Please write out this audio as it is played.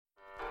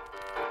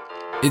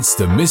It's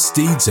the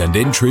Misdeeds and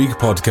Intrigue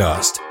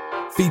podcast,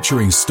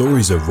 featuring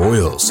stories of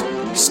royals,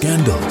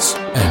 scandals,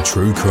 and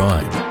true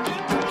crime.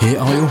 Here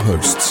are your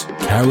hosts,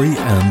 Carrie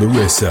and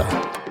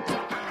Larissa.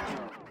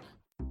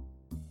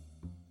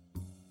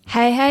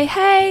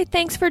 Hey,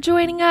 thanks for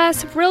joining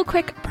us. Real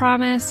quick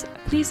promise,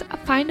 please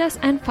find us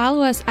and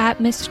follow us at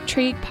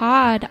Mistrigue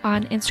Pod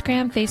on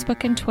Instagram,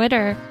 Facebook, and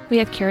Twitter. We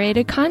have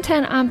curated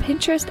content on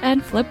Pinterest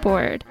and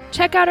Flipboard.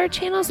 Check out our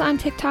channels on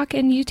TikTok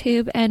and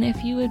YouTube, and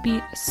if you would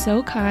be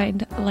so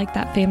kind, like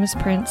that famous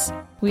prince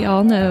we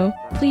all know,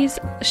 please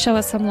show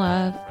us some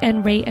love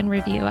and rate and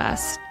review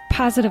us.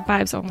 Positive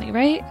vibes only,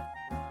 right?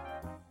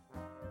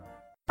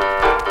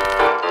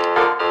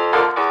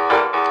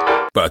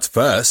 But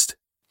first,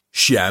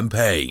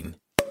 champagne.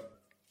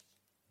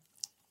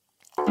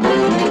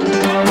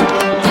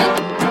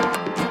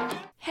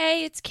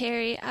 Hey, it's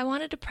Carrie. I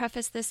wanted to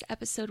preface this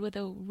episode with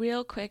a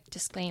real quick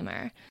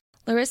disclaimer.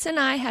 Larissa and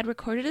I had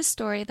recorded a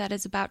story that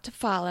is about to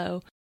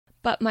follow,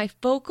 but my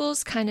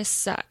vocals kind of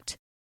sucked.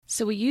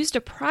 So we used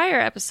a prior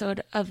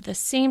episode of the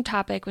same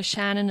topic with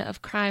Shannon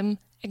of Crime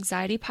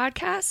Anxiety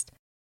Podcast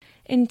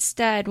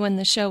instead when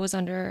the show was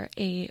under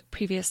a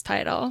previous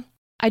title.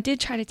 I did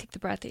try to take the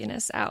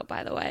breathiness out,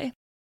 by the way.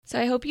 So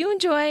I hope you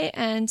enjoy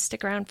and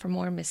stick around for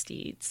more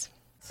misdeeds.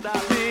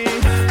 Stop me.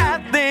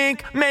 I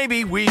think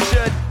maybe we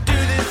should do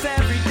this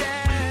every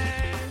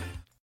day.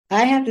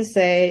 I have to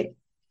say,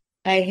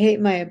 I hate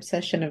my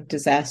obsession of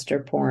disaster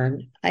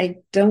porn. I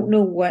don't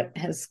know what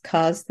has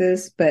caused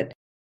this, but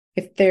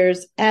if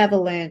there's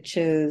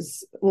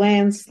avalanches,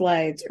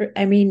 landslides,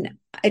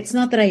 it's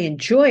not that I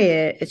enjoy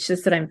it. It's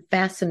just that I'm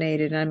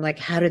fascinated. And I'm like,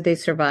 how did they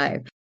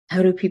survive?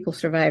 How do people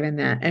survive in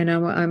that? And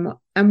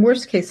I'm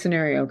worst case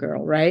scenario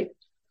girl, right?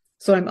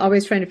 So I'm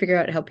always trying to figure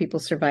out how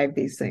people survive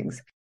these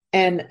things.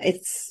 And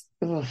it's...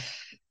 Ugh.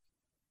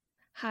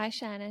 Hi,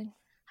 Shannon.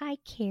 Hi,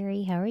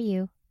 Carrie. How are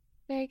you?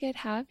 Very good.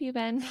 How have you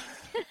been?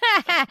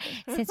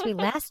 Since we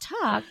last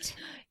talked,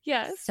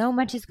 Yes. so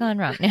much has gone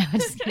wrong. No, I'm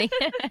just kidding.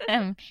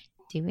 I'm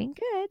doing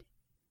good.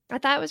 I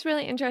thought it was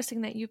really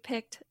interesting that you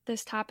picked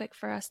this topic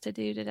for us to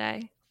do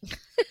today.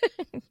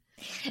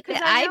 Because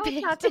I know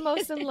it's not the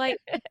most I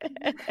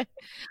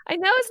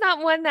know it's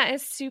not one that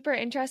is super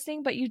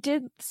interesting, but you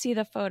did see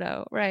the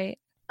photo, right?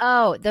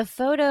 Oh, the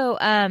photo.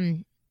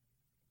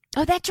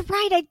 Oh, that's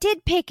right. I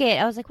did pick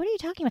it. I was like, what are you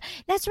talking about?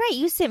 That's right.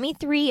 You sent me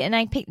 3 and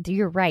I picked.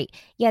 You're right.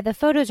 Yeah, the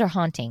photos are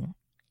haunting.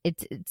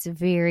 It's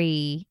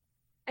really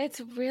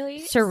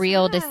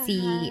surreal sad to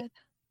see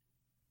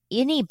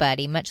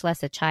anybody, much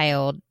less a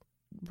child,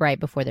 right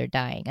before they're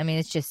dying. I mean,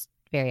 it's just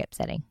very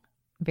upsetting.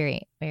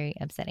 Very, very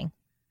upsetting.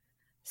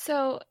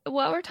 So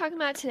what we're talking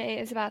about today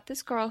is about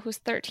this girl who's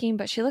 13,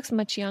 but she looks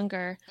much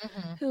younger,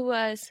 who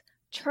was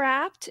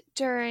trapped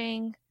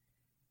during,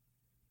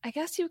 I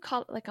guess you would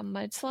call it like a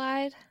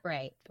mudslide.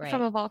 Right.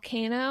 From a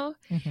volcano.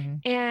 Mm-hmm.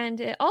 And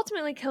it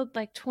ultimately killed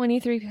like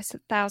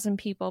 23,000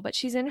 people, but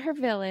she's in her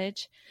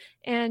village.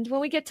 And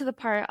when we get to the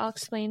part, I'll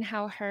explain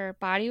how her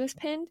body was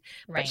pinned.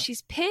 Right. But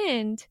she's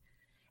pinned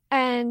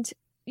and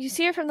you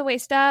see her from the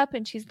waist up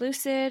and she's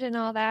lucid and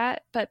all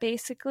that. But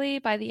basically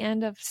by the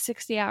end of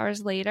 60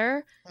 hours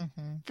later,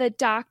 the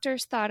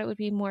doctors thought it would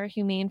be more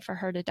humane for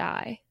her to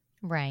die.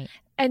 Right.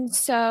 And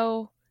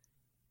so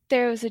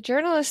there was a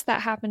journalist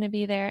that happened to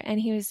be there and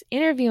he was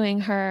interviewing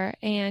her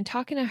and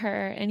talking to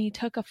her and he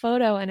took a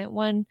photo and it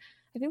won,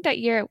 I think that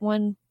year it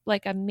won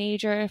like a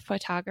major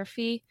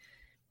photography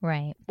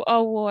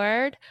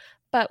award.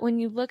 But when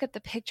you look at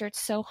the picture, it's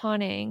so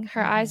haunting.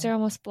 Her eyes are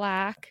almost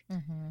black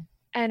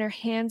and her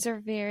hands are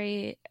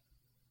very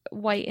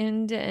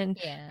whitened and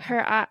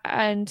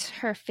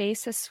her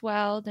face has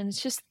swelled and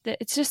it's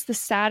just the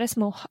saddest,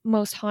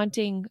 most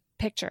haunting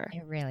picture.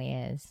 It really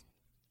is.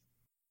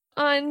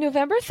 On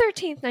November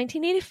 13th,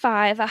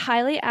 1985, a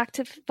highly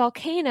active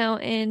volcano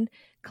in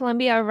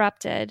Colombia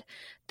erupted.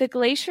 The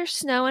glacier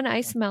snow and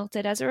ice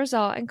melted as a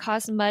result and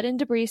caused mud and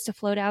debris to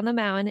flow down the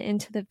mountain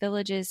into the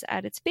villages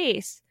at its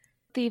base.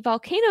 The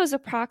volcano is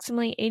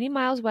approximately 80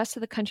 miles west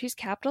of the country's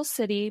capital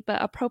city,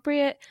 but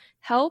appropriate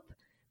help,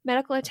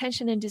 medical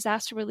attention, and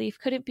disaster relief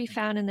couldn't be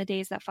found in the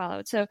days that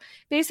followed. So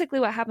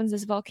basically what happens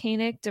is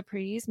volcanic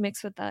debris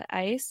mixed with the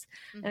ice,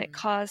 and it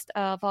caused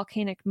a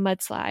volcanic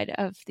mudslide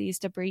of these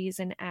debris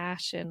and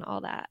ash and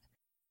all that.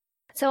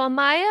 So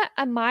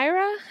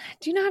Amira,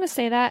 do you know how to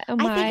say that? I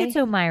think it's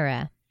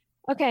Omira.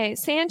 Okay,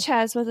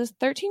 Sanchez was a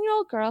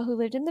 13-year-old girl who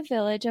lived in the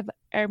village of...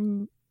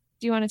 do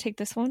you want to take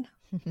this one?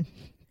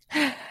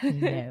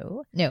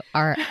 No,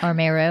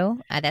 Armero.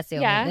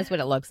 That's what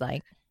it looks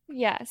like.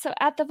 Yeah, so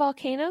at the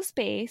volcano's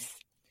base,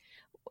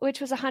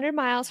 which was 100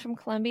 miles from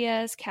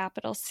Colombia's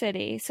capital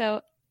city. So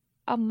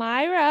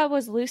Amira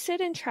was lucid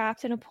and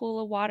trapped in a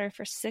pool of water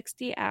for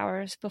 60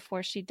 hours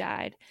before she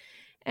died.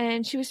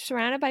 And she was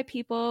surrounded by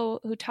people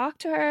who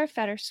talked to her,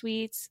 fed her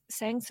sweets,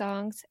 sang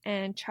songs,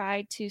 and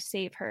tried to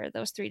save her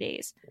those 3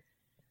 days.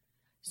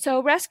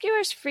 So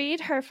rescuers freed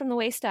her from the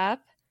waist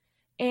up.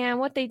 And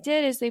what they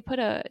did is they put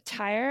a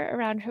tire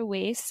around her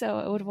waist so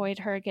it would avoid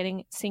her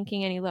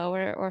sinking any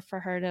lower or for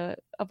her to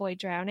avoid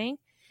drowning.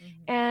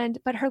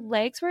 But her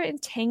legs were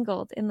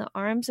entangled in the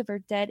arms of her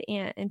dead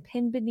aunt and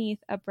pinned beneath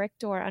a brick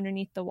door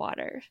underneath the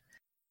water.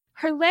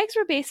 Her legs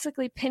were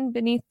basically pinned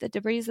beneath the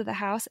debris of the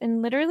house,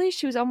 and literally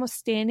she was almost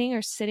standing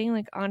or sitting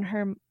like on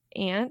her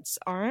aunt's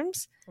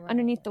arms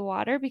underneath the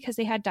water because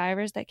they had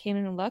divers that came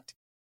in and looked.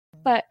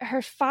 But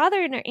her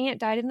father and her aunt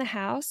died in the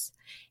house,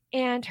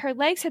 and her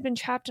legs had been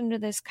trapped under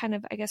this kind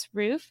of, I guess,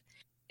 roof.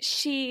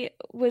 She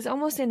was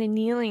almost in a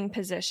kneeling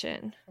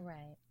position.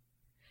 Right.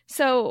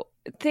 So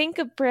think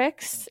of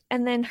bricks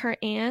and then her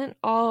aunt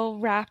all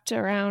wrapped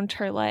around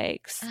her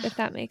legs, if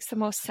that makes the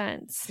most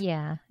sense.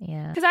 Yeah,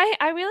 yeah. Because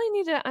I really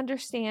need to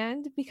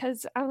understand,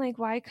 because I'm like,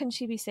 why couldn't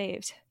she be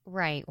saved?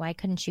 Right. Why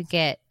couldn't you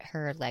get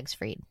her legs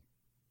freed?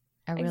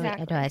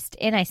 Exactly.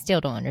 And I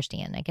still don't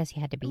understand. I guess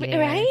you had to be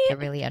there to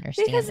really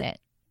understand because it.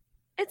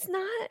 It's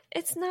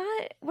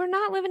not, we're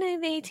not living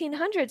in the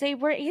 1800s. They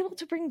were able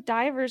to bring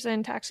divers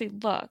in to actually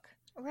look.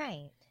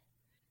 Right.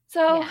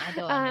 So, yeah, I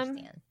don't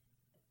understand.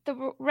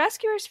 The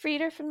rescuers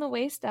freed her from the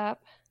waist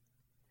up.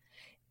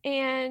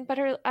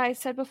 But I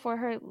said before,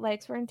 her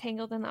legs were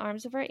entangled in the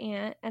arms of her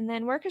aunt. And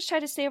then workers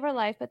tried to save her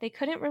life, but they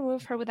couldn't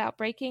remove her without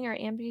breaking or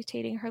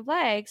amputating her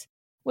legs,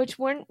 which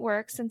wouldn't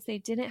work since they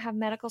didn't have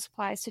medical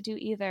supplies to do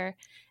either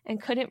and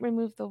couldn't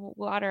remove the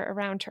water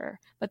around her.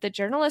 But the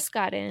journalists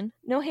got in.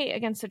 No hate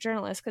against the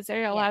journalists, because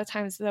they're a lot of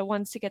times the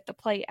ones to get the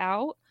plate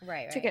out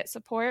to get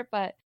support.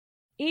 But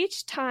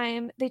each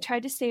time they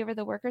tried to save her,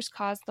 the workers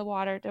caused the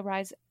water to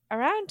rise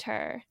around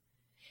her.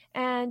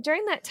 And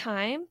during that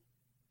time,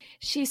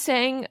 she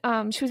sang,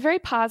 she was very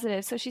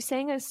positive. So she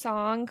sang a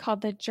song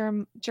called the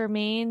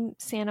Germaine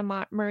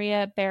Santa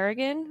Maria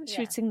Barragan.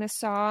 She would sing this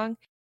song.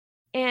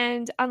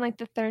 And on like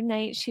the third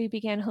night, she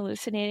began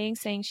hallucinating,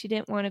 saying she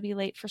didn't want to be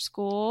late for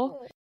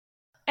school.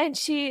 And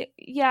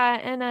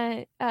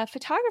a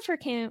photographer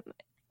came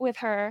with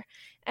her.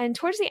 And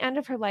towards the end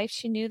of her life,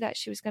 she knew that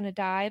she was going to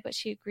die, but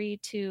she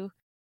agreed to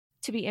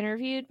be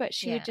interviewed. But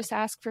she would just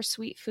ask for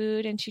sweet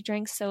food, and she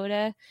drank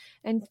soda.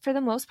 And for the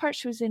most part,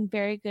 she was in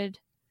very good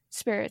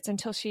spirits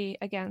until she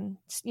again,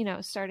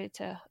 started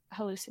to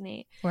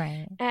hallucinate.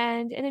 Right.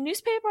 And in a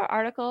newspaper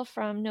article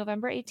from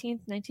November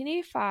 18th,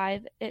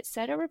 1985, it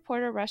said a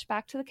reporter rushed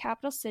back to the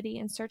capital city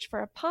and searched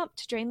for a pump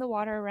to drain the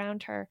water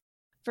around her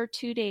for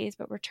 2 days,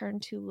 but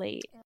returned too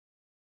late.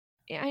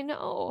 Yeah, I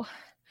know.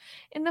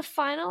 In the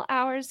final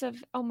hours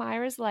of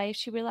Elmira's life,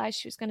 she realized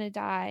she was going to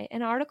die.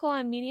 An article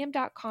on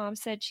Medium.com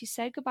said she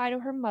said goodbye to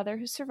her mother,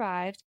 who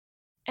survived,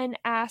 and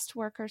asked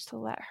workers to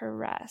let her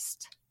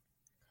rest.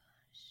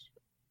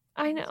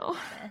 I know.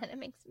 It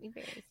makes me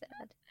very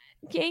sad.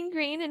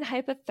 Gangrene and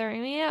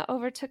hypothermia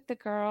overtook the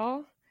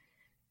girl.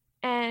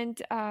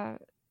 And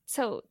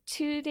so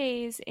 2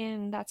 days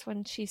in, that's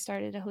when she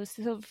started to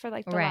hallucinate. So for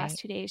like the last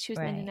 2 days, she was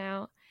in and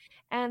out.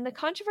 And the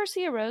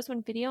controversy arose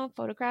when video and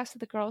photographs of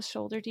the girl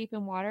shoulder deep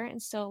in water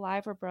and still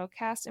alive were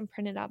broadcast and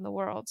printed on the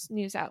world's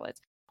news outlets,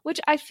 which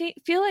I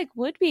feel like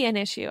would be an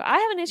issue. I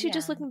have an issue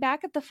just looking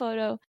back at the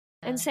photo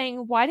and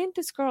saying, why didn't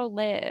this girl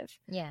live?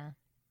 Yeah.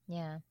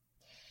 Yeah.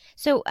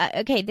 So,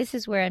 okay, this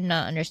is where I'm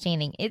not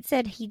understanding. It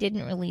said he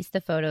didn't release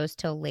the photos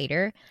till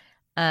later,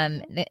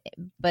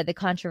 but the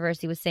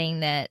controversy was saying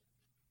that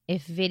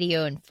if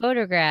video and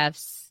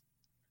photographs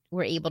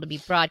were able to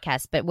be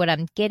broadcast, but what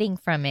I'm getting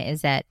from it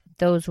is that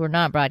those were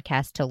not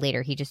broadcast till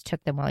later. He just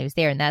took them while he was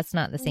there, and that's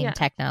not the same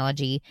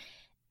technology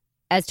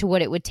as to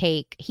what it would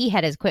take. He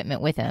had his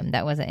equipment with him.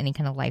 That wasn't any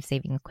kind of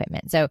life-saving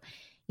equipment. So,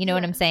 you know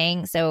what I'm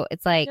saying? So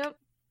it's like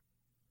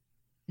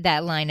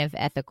that line of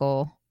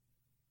ethical,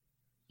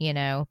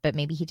 but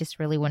maybe he just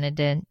really wanted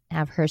to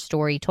have her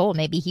story told.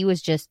 Maybe he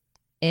was just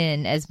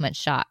in as much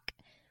shock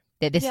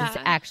that this is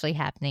actually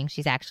happening.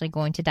 She's actually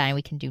going to die, and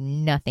we can do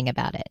nothing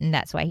about it. And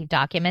that's why he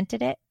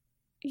documented it.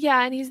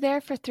 Yeah, and he's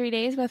there for 3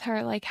 days with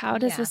her. Like, how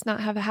does this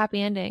not have a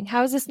happy ending?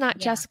 How is this not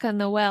Jessica in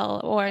the well?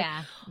 Or,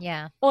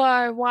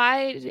 or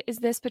why is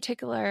this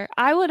particular?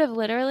 I would have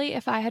literally,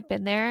 if I had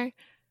been there,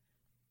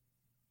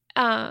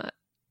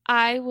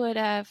 I would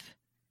have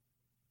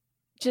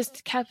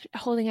just kept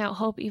holding out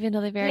hope even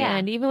till the very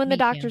end. Even when the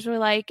doctors were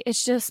like,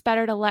 it's just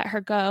better to let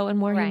her go and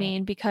more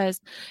humane, because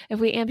if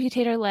we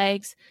amputate her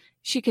legs,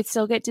 she could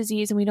still get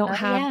disease, and we don't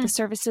have the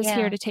services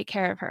here to take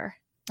care of her.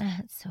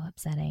 That's so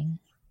upsetting.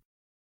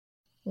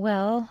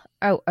 Well,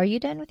 are you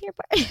done with your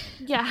part?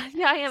 Yeah,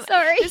 I am.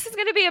 Sorry. This is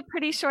going to be a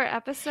pretty short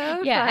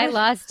episode. Yeah, I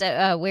lost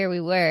where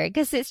we were,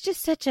 because it's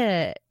just such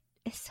a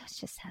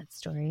sad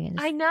story.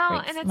 I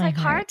know, and it's like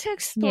hard to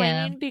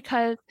explain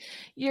because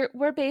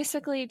we're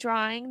basically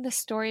drawing the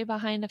story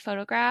behind a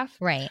photograph.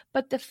 Right.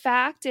 But the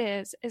fact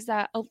is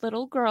that a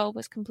little girl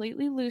was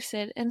completely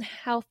lucid and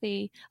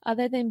healthy,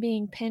 other than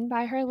being pinned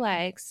by her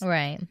legs.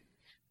 Right.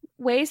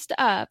 Waist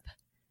up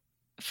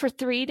for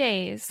 3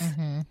 days.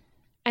 Mm-hmm.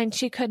 And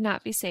she could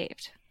not be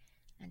saved.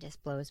 That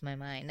just blows my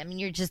mind. I mean,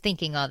 you're just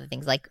thinking all the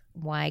things like,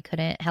 why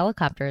couldn't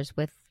helicopters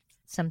with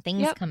some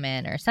things come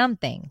in or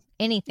something?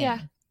 Anything. Yeah.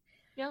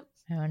 Yep.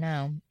 I don't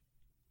know.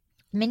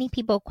 Many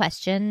people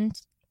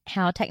questioned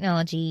how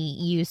technology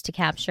used to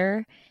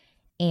capture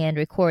and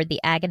record the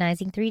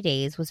agonizing 3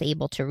 days was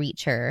able to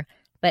reach her,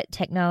 but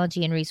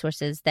technology and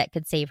resources that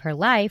could save her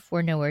life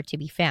were nowhere to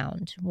be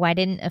found. Why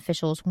didn't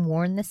officials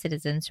warn the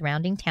citizens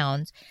surrounding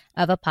towns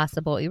of a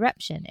possible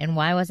eruption, and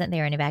why wasn't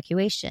there an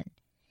evacuation?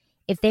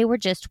 If they were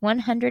just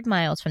 100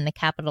 miles from the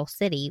capital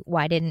city,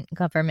 why didn't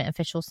government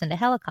officials send a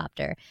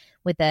helicopter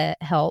with the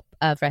help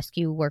of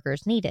rescue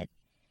workers needed?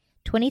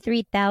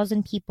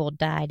 23,000 people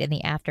died in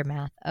the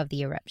aftermath of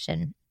the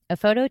eruption. A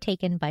photo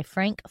taken by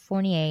Frank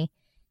Fournier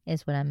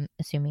is what I'm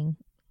assuming.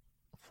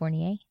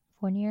 Fournier?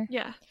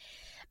 Yeah.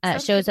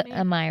 Shows good to me.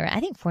 Amira. I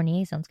think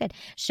Fournier sounds good.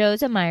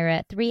 Shows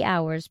Amira 3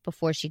 hours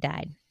before she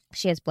died.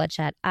 She has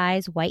bloodshot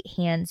eyes, white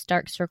hands,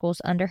 dark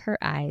circles under her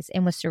eyes,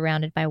 and was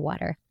surrounded by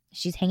water.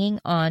 She's hanging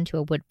on to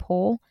a wood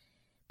pole,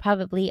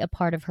 probably a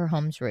part of her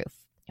home's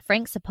roof.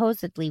 Frank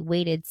supposedly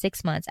waited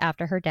 6 months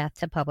after her death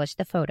to publish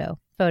the photo.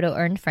 Photo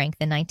earned Frank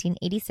the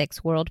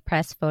 1986 World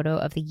Press Photo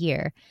of the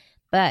Year,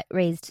 but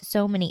raised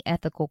so many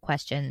ethical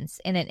questions.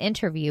 In an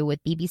interview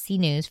with BBC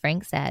News,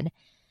 Frank said,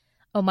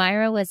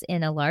 Omira was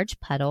in a large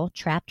puddle,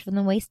 trapped from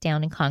the waist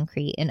down in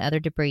concrete and other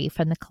debris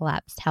from the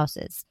collapsed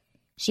houses.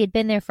 She had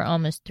been there for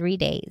almost 3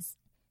 days.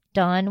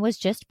 Dawn was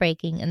just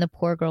breaking, and the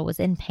poor girl was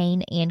in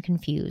pain and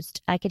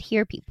confused. I could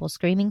hear people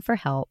screaming for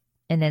help,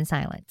 and then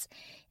silence,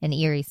 an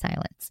eerie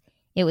silence.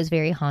 It was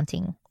very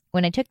haunting.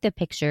 When I took the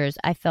pictures,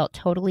 I felt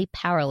totally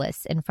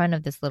powerless in front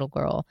of this little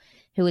girl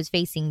who was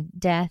facing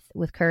death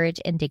with courage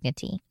and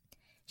dignity.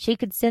 She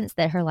could sense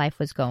that her life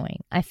was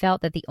going. I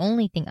felt that the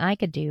only thing I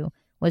could do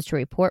was to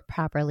report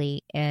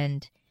properly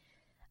and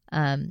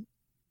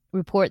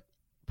report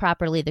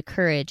properly the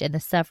courage and the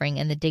suffering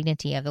and the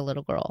dignity of the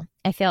little girl.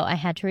 I felt I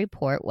had to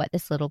report what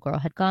this little girl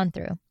had gone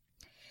through.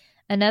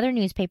 Another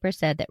newspaper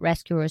said that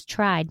rescuers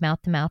tried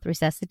mouth-to-mouth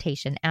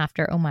resuscitation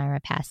after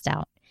Omira passed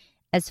out.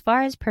 As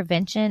far as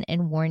prevention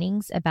and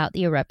warnings about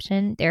the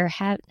eruption, there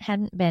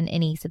hadn't been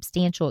any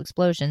substantial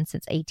explosions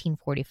since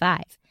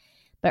 1845.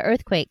 But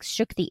earthquakes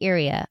shook the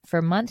area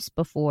for months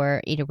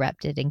before it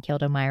erupted and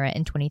killed Omira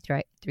and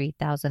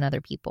 23,000 other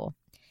people.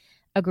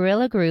 A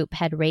guerrilla group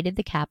had raided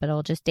the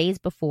capital just days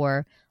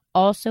before,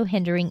 also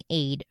hindering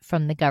aid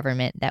from the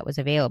government that was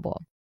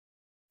available.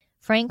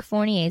 Frank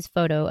Fournier's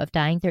photo of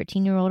dying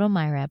 13-year-old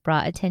Omira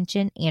brought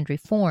attention and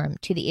reform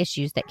to the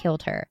issues that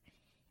killed her.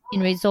 In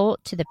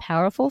result to the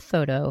powerful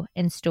photo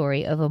and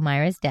story of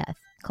Omira's death,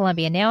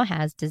 Colombia now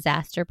has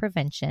disaster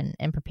prevention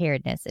and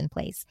preparedness in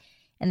place,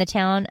 and the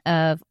town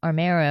of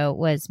Armero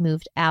was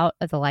moved out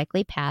of the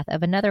likely path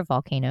of another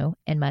volcano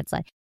and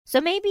mudslide.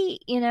 So maybe,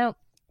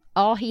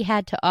 all he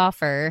had to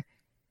offer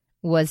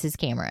was his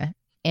camera.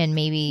 And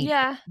maybe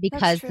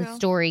because the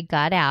story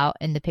got out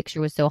and the picture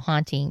was so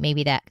haunting,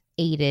 maybe that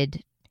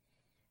aided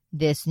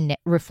this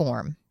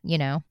reform,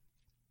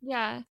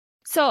 Yeah.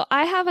 So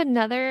I have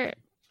another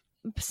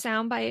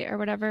soundbite or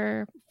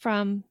whatever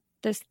from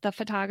the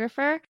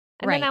photographer.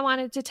 And then I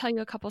wanted to tell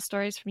you a couple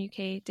stories from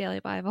UK Daily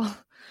Bible.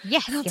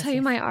 Yes. And I'll tell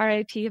you my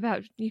RIP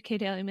about UK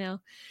Daily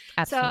Mail.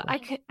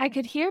 Absolutely. So I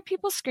could hear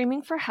people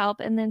screaming for help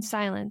and then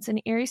silence, an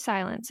eerie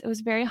silence. It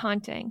was very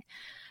haunting.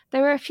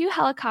 There were a few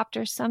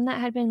helicopters, some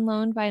that had been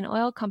loaned by an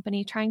oil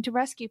company trying to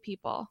rescue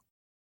people.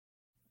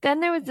 Then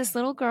there was this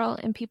little girl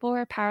and people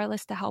were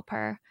powerless to help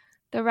her.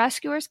 The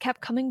rescuers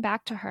kept coming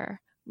back to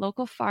her,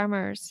 local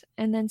farmers,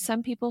 and then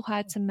some people who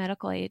had some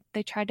medical aid.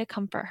 They tried to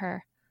comfort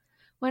her.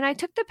 When I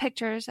took the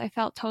pictures, I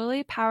felt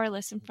totally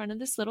powerless in front of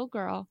this little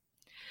girl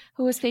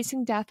who was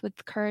facing death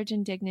with courage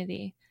and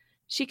dignity.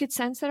 She could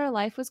sense that her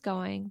life was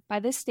going. By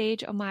this stage,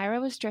 Omira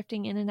was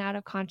drifting in and out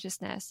of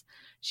consciousness.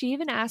 She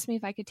even asked me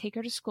if I could take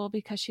her to school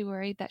because she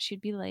worried that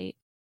she'd be late.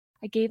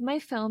 I gave my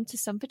film to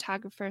some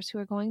photographers who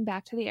were going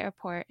back to the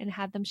airport and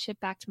had them shipped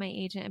back to my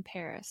agent in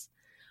Paris.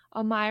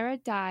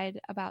 Omira died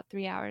about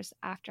 3 hours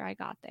after I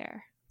got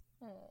there.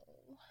 Oh,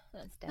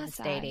 that's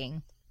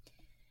devastating.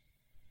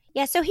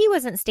 Yeah, so he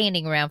wasn't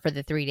standing around for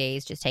the 3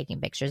 days just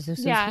taking pictures. So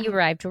he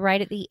arrived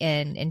right at the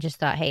end and just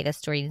thought, hey, this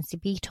story needs to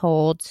be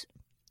told.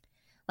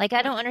 Like,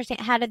 I don't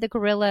understand. How did the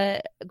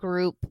guerrilla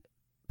group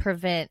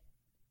prevent?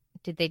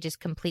 Did they just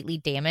completely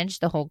damage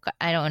the whole?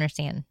 I don't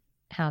understand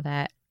how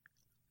that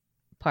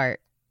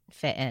part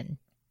fit in.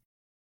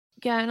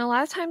 Yeah, and a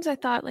lot of times I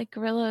thought, like,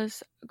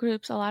 guerrillas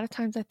groups, a lot of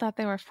times I thought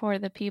they were for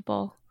the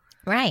people.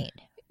 Right.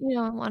 You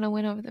don't want to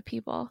win over the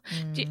people.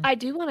 I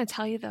do want to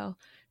tell you, though,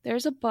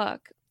 there's a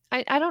book.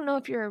 I don't know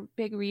if you're a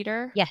big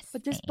reader. Yes,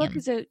 but this book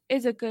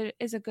is a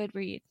good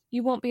read.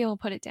 You won't be able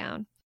to put it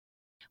down.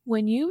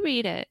 When you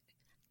read it,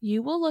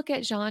 you will look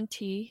at Jean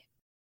T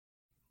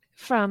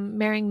from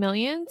Marrying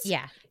Millions.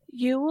 Yeah.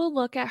 You will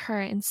look at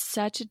her in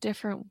such a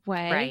different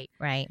way.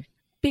 Right.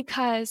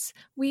 Because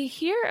we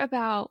hear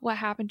about what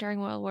happened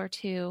during World War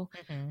II.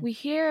 Mm-hmm. We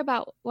hear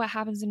about what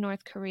happens in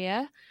North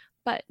Korea,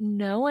 but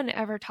no one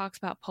ever talks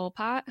about Pol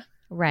Pot,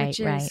 which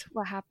is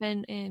what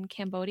happened in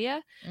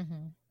Cambodia.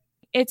 Mm-hmm.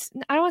 It's,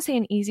 I don't want to say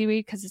an easy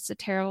read because it's a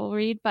terrible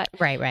read, but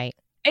right.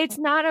 It's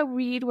not a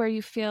read where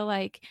you feel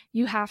like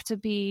you have to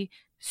be,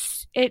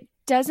 it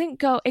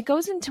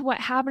goes into what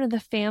happened to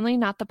the family,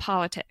 not the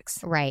politics.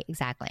 Right,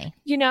 exactly.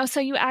 So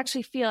you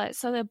actually feel it.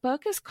 So the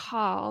book is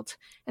called,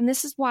 and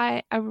this is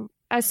why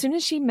as soon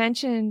as she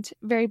mentioned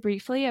very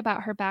briefly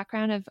about her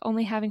background of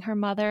only having her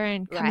mother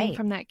and coming Right.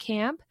 from that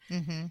camp.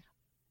 Mm-hmm.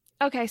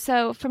 Okay,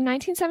 so from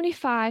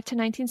 1975 to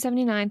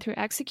 1979, through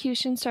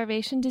execution,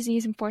 starvation,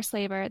 disease, and forced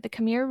labor, the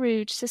Khmer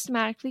Rouge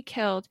systematically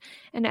killed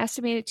an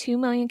estimated 2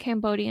 million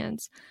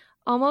Cambodians,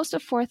 almost a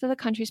fourth of the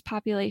country's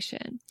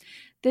population.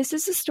 This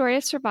is a story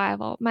of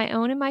survival, my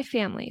own and my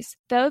family's.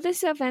 Though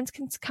these events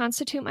can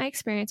constitute my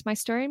experience, my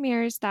story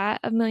mirrors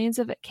that of millions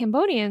of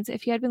Cambodians.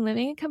 If you had been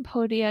living in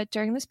Cambodia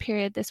during this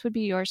period, this would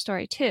be your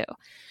story too.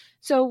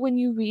 So when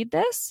you read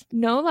this,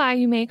 no lie,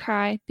 you may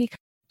cry, because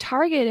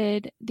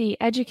targeted the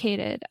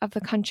educated of the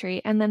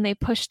country, and then they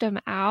pushed them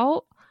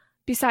out.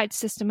 Besides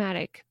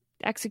systematic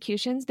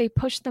executions, they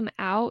pushed them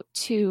out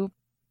to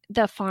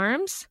the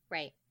farms.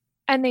 Right.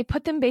 And they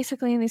put them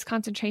basically in these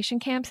concentration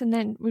camps, and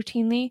then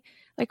routinely,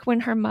 like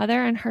when her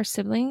mother and her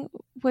sibling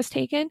was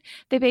taken,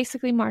 they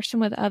basically marched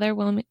them with other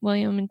women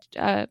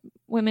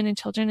and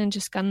children and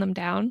just gunned them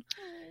down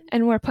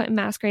and were put in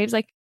mass graves.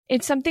 Like,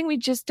 it's something we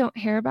just don't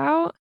hear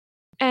about.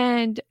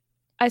 And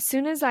as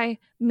soon as I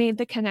made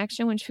the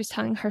connection when she was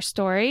telling her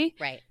story,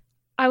 Right.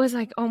 I was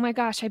like, oh my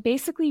gosh, I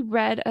basically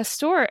read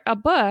a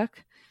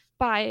book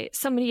by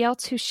somebody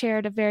else who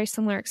shared a very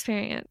similar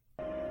experience.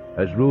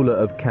 As ruler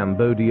of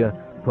Cambodia,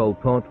 Pol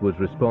Pot was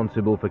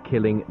responsible for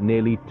killing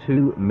nearly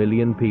 2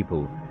 million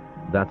people.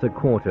 That's a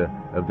quarter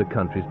of the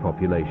country's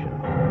population.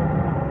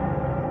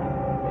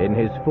 In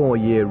his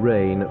 4-year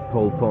reign,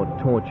 Pol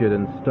Pot tortured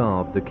and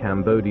starved the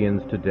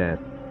Cambodians to death.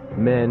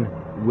 Men,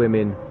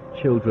 women,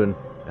 children,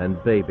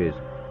 and babies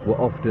were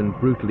often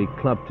brutally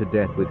clubbed to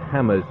death with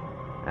hammers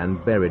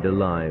and buried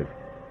alive.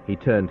 He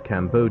turned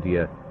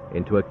Cambodia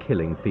into a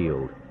killing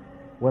field.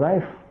 When I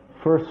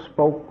first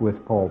spoke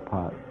with Pol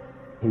Pot,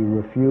 he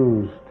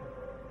refused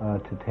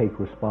to take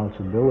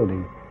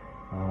responsibility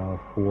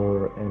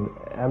for an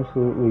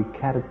absolutely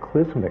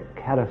cataclysmic,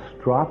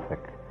 catastrophic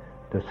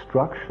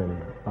destruction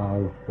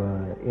of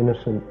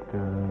innocent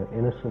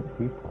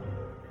people.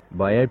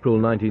 By April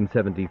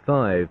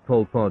 1975,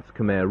 Pol Pot's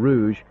Khmer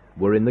Rouge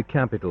were in the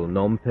capital,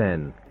 Phnom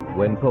Penh.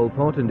 When Pol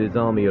Pot and his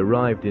army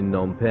arrived in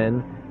Phnom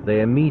Penh,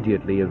 they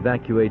immediately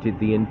evacuated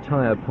the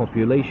entire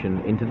population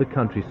into the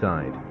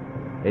countryside.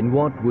 In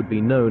what would be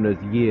known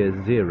as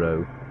Year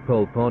Zero,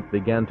 Pol Pot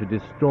began to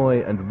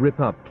destroy and rip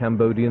up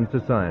Cambodian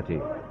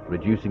society,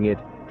 reducing it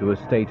to a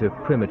state of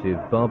primitive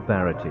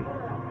barbarity.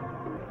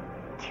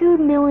 2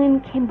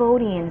 million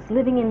Cambodians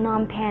living in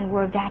Phnom Penh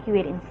were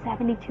evacuated in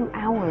 72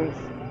 hours.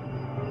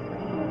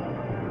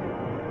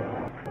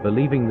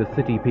 Believing the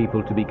city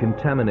people to be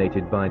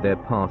contaminated by their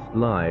past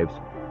lives,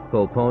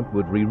 Pol Pot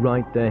would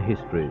rewrite their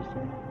histories.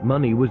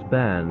 Money was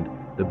banned,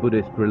 the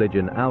Buddhist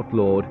religion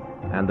outlawed,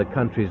 and the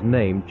country's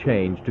name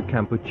changed to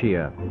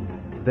Kampuchea.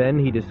 Then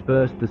he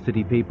dispersed the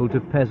city people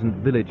to peasant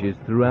villages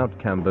throughout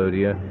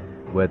Cambodia,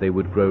 where they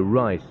would grow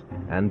rice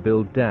and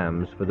build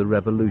dams for the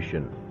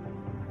revolution.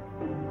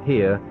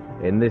 Here,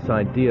 in this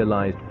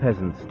idealized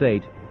peasant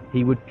state,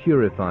 he would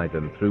purify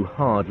them through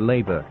hard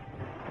labor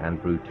and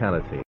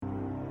brutality.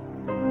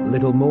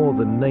 Little more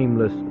than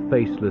nameless,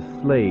 faceless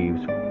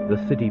slaves,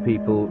 the city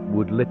people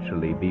would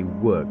literally be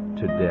worked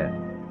to death.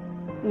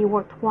 You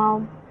work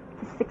 12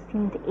 to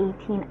 16 to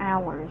 18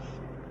 hours,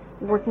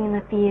 working in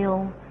the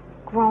field,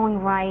 growing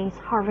rice,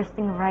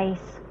 harvesting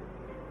rice,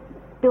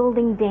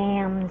 building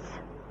dams.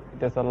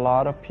 There's a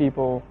lot of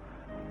people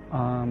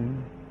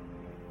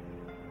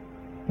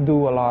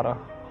do a lot of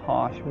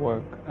harsh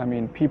work. I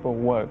mean, people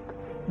work.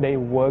 They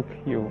work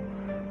you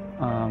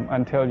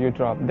until you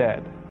drop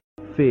dead.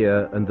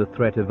 Fear and the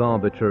threat of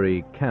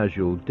arbitrary,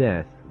 casual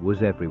death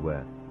was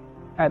everywhere.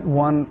 At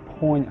one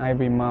point, I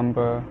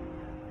remember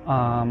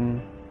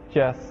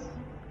just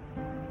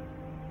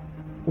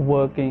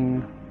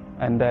working,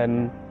 and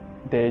then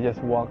they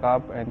just walk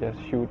up and just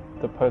shoot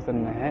the person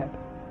in the head.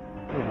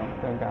 You know,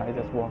 the guy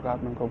just walk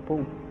up and go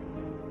boom.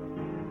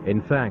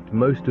 In fact,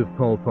 most of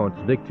Pol Pot's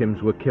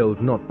victims were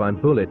killed not by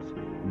bullets,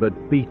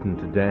 but beaten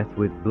to death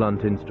with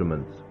blunt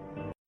instruments.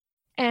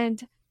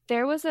 And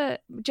there was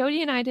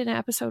Jody and I did an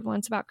episode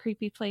once about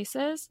creepy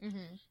places.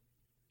 Mm-hmm.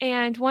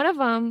 And one of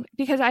them,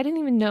 because I didn't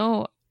even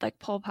know, like,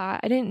 Pol Pot,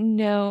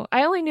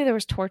 I only knew there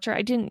was torture.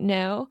 I didn't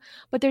know.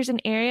 But there's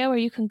an area where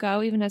you can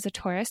go even as a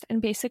tourist,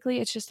 and basically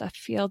it's just a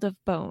field of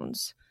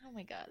bones. Oh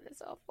my God,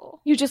 that's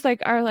awful. You just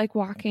are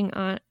walking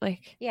on,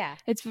 Yeah.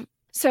 it's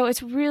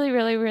really,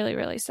 really, really,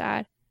 really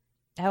sad.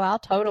 Oh, I'll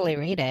totally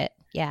read it.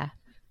 Yeah.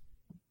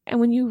 And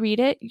when you read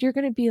it, you're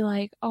going to be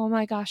like, oh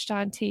my gosh,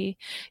 John T.,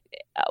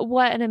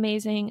 what an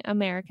amazing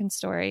American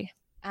story.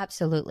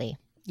 Absolutely.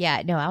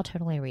 Yeah, no, I'll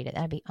totally read it.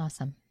 That'd be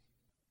awesome.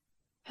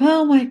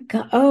 Oh my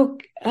God. Oh,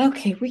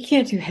 okay. We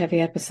can't do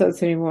heavy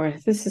episodes anymore.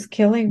 This is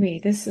killing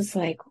me. This is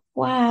like,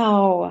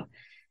 wow.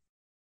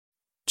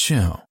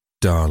 Ciao,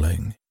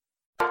 darling.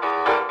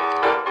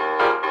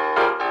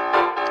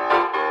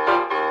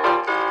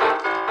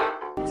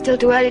 Still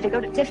too early to go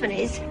to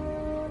Tiffany's.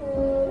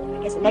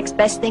 I guess the next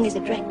best thing is a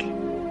drink.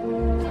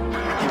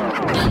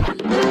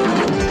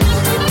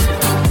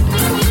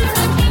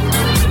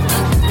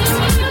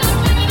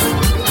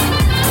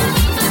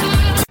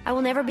 I will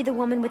will never be the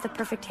woman with the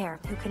perfect hair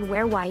who can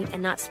wear white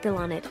and not spill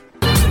on it.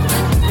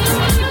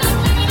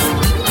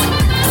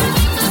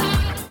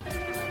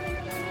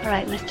 All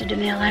right, Mr.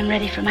 DeMille, I'm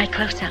ready for my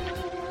close-up.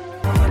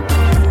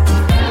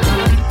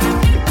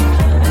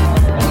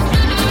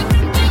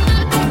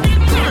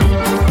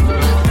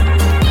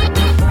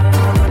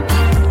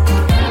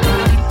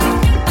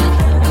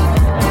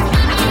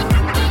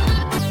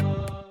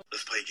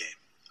 Let's play a game,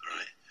 all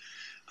right?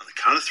 On the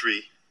count of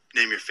 3,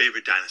 name your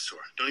favorite dinosaur.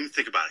 Don't even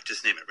think about it,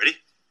 just name it. Ready?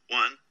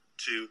 1,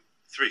 2,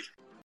 3.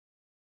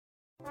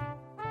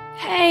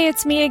 Hey,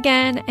 it's me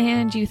again,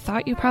 and you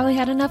thought you probably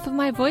had enough of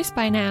my voice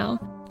by now.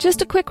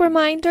 Just a quick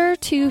reminder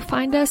to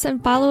find us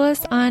and follow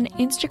us on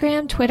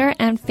Instagram, Twitter,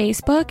 and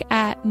Facebook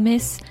at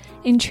Miss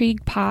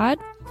Intrigue Pod.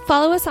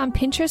 Follow us on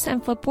Pinterest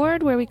and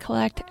Flipboard, where we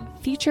collect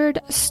featured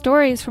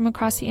stories from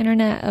across the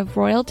internet of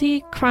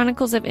royalty,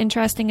 chronicles of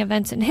interesting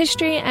events in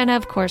history, and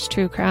of course,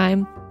 true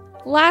crime.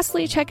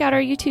 Lastly, check out our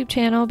YouTube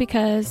channel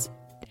because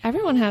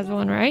everyone has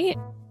one, right?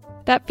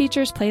 That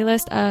features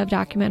playlists of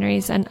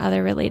documentaries and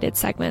other related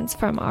segments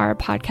from our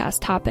podcast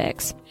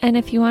topics. And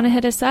if you want to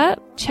hit us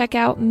up, check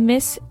out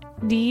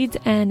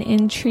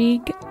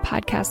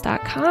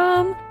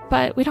MissDeedsAndIntriguePodcast.com.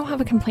 But we don't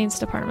have a complaints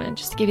department,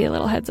 just to give you a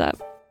little heads up.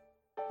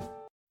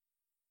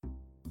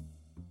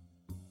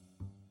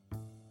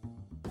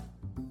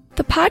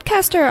 The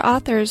podcaster or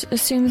authors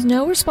assumes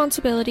no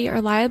responsibility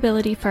or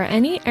liability for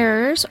any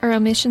errors or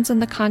omissions in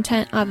the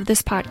content of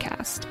this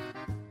podcast.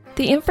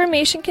 The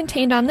information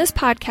contained on this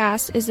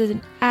podcast is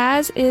an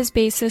as-is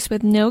basis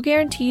with no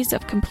guarantees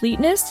of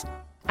completeness,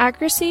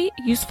 accuracy,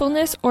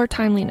 usefulness, or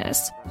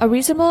timeliness. A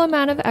reasonable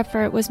amount of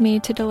effort was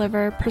made to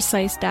deliver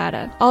precise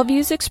data. All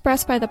views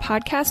expressed by the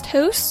podcast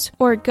hosts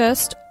or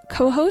guest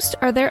co-hosts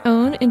are their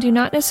own and do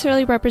not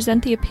necessarily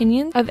represent the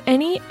opinion of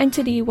any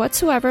entity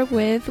whatsoever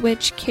with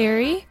which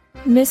Carrie,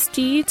 Miss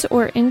Deeds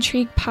or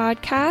Intrigue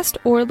Podcast,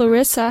 or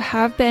Larissa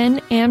have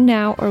been, am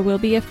now, or will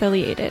be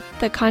affiliated.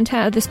 The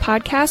content of this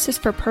podcast is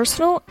for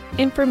personal,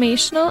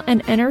 informational,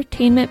 and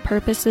entertainment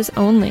purposes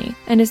only,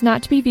 and is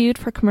not to be viewed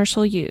for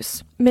commercial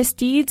use. Miss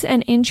Deeds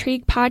and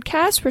Intrigue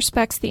Podcast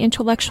respects the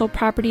intellectual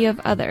property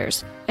of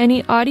others.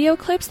 Any audio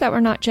clips that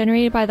were not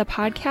generated by the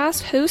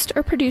podcast host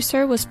or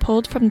producer was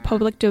pulled from the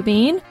public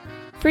domain,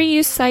 free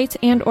use sites,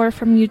 and or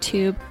from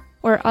YouTube,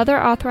 or other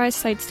authorized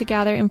sites to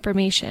gather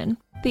information.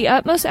 The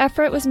utmost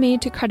effort was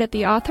made to credit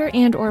the author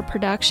and or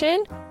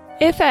production.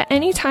 If at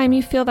any time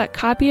you feel that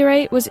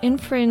copyright was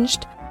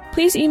infringed,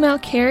 please email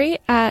Carrie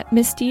at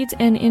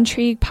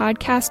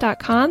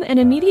MissDeedsAndIntriguePodcast.com and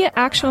immediate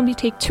action will be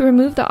taken to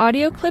remove the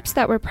audio clips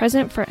that were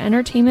present for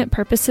entertainment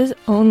purposes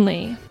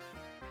only.